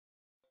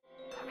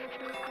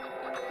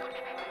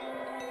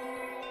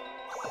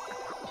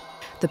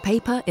The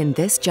paper in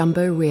this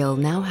jumbo reel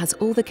now has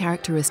all the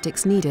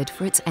characteristics needed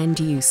for its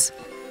end use.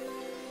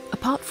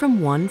 Apart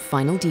from one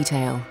final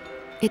detail,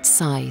 its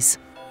size.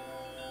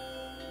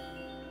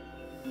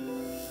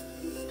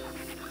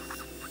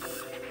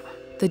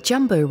 The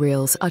jumbo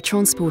reels are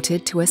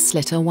transported to a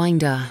slitter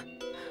winder.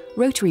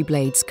 Rotary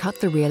blades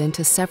cut the reel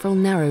into several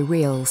narrow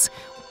reels,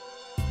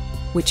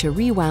 which are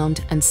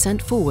rewound and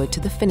sent forward to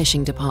the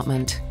finishing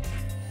department.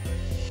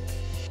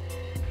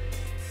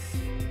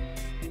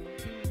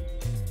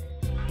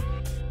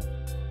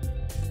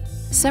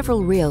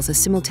 Several reels are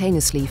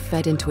simultaneously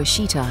fed into a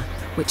sheeter,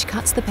 which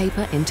cuts the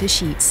paper into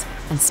sheets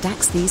and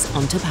stacks these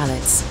onto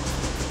pallets.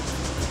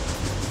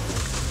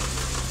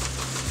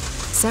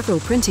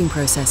 Several printing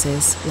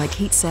processes, like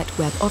heat-set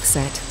web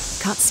offset,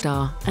 cut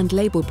star, and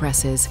label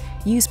presses,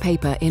 use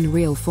paper in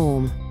reel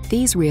form.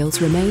 These reels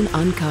remain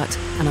uncut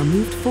and are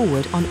moved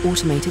forward on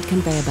automated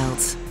conveyor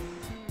belts.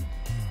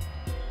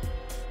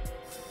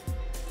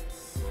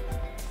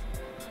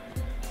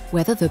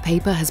 Whether the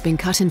paper has been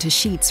cut into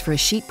sheets for a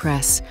sheet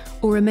press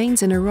or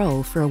remains in a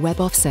roll for a web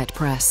offset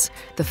press,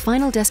 the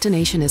final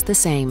destination is the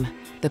same: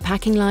 the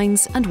packing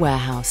lines and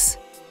warehouse.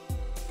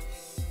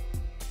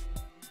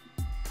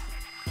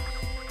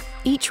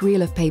 Each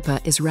reel of paper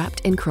is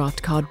wrapped in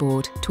kraft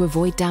cardboard to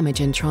avoid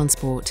damage in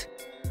transport.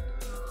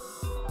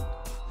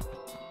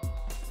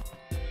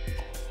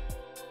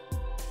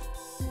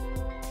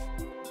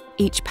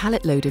 Each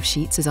pallet load of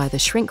sheets is either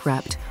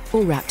shrink-wrapped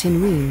or wrapped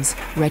in reams,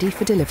 ready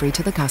for delivery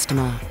to the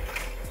customer.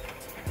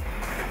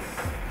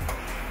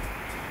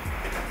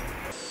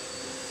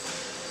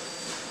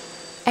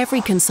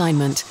 Every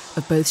consignment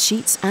of both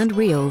sheets and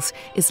reels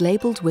is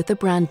labelled with the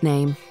brand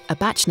name, a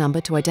batch number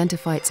to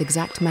identify its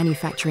exact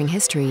manufacturing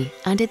history,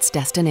 and its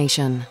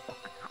destination.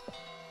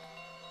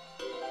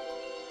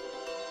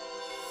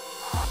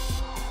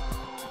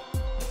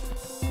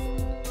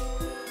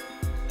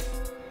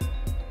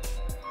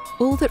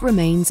 All that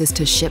remains is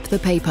to ship the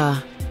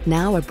paper,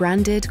 now a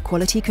branded,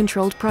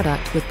 quality-controlled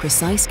product with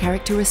precise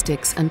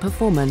characteristics and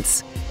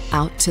performance,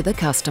 out to the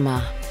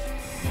customer.